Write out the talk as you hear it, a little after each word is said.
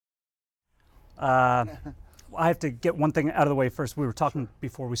I have to get one thing out of the way first. We were talking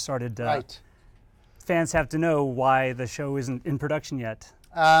before we started. Right. Fans have to know why the show isn't in production yet.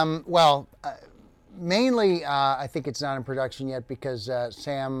 Mainly, I think it's not in production yet because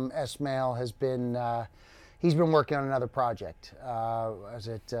Sam Esmail has been, he's been working on another project.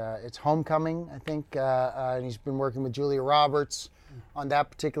 It's Homecoming, I think, and he's been working with Julia Roberts on that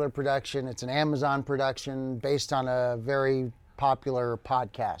particular production. It's an Amazon production based on a very popular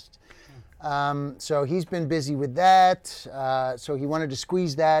podcast. So he's been busy with that. So he wanted to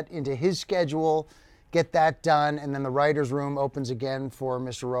squeeze that into his schedule, get that done, and then the writer's room opens again for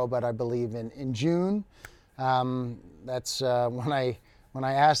Mr. Robot, I believe, in June. That's when I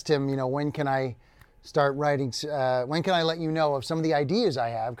asked him, when can I start writing, when can I let you know of some of the ideas I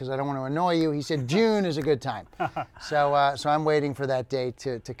have, because I don't want to annoy you. He said June is a good time. So I'm waiting for that date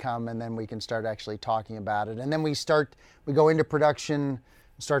to come, and then we can start actually talking about it. And then we go into production,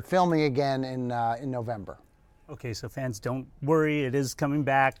 start filming again in November. Okay, so fans, don't worry, it is coming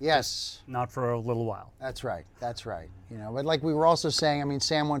back. Yes. Not for a little while. That's right. But like we were also saying,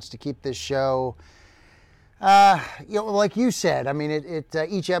 Sam wants to keep this show, like you said,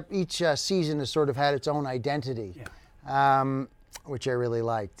 each season has sort of had its own identity, which I really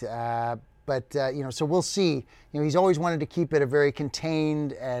liked. So we'll see. He's always wanted to keep it a very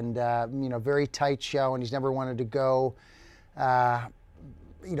contained and, very tight show, and he's never wanted to go,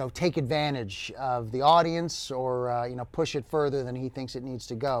 take advantage of the audience or, push it further than he thinks it needs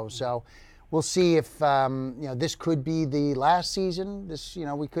to go. So we'll see if, this could be the last season.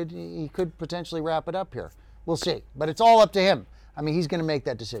 He could potentially wrap it up here. We'll see. But it's all up to him. He's going to make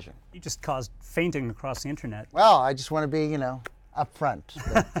that decision. You just caused fainting across the internet. Well, I just want to be, up front.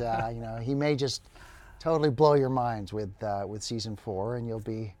 But, he may just totally blow your minds with season 4, and you'll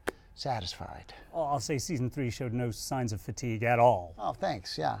be satisfied. Oh, I'll say season 3 showed no signs of fatigue at all. Oh,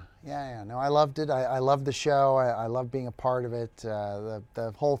 thanks. Yeah. No, I loved it. I loved the show. I love being a part of it.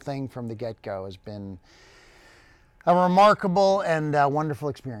 The whole thing from the get-go has been a remarkable and wonderful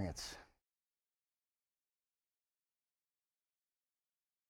experience.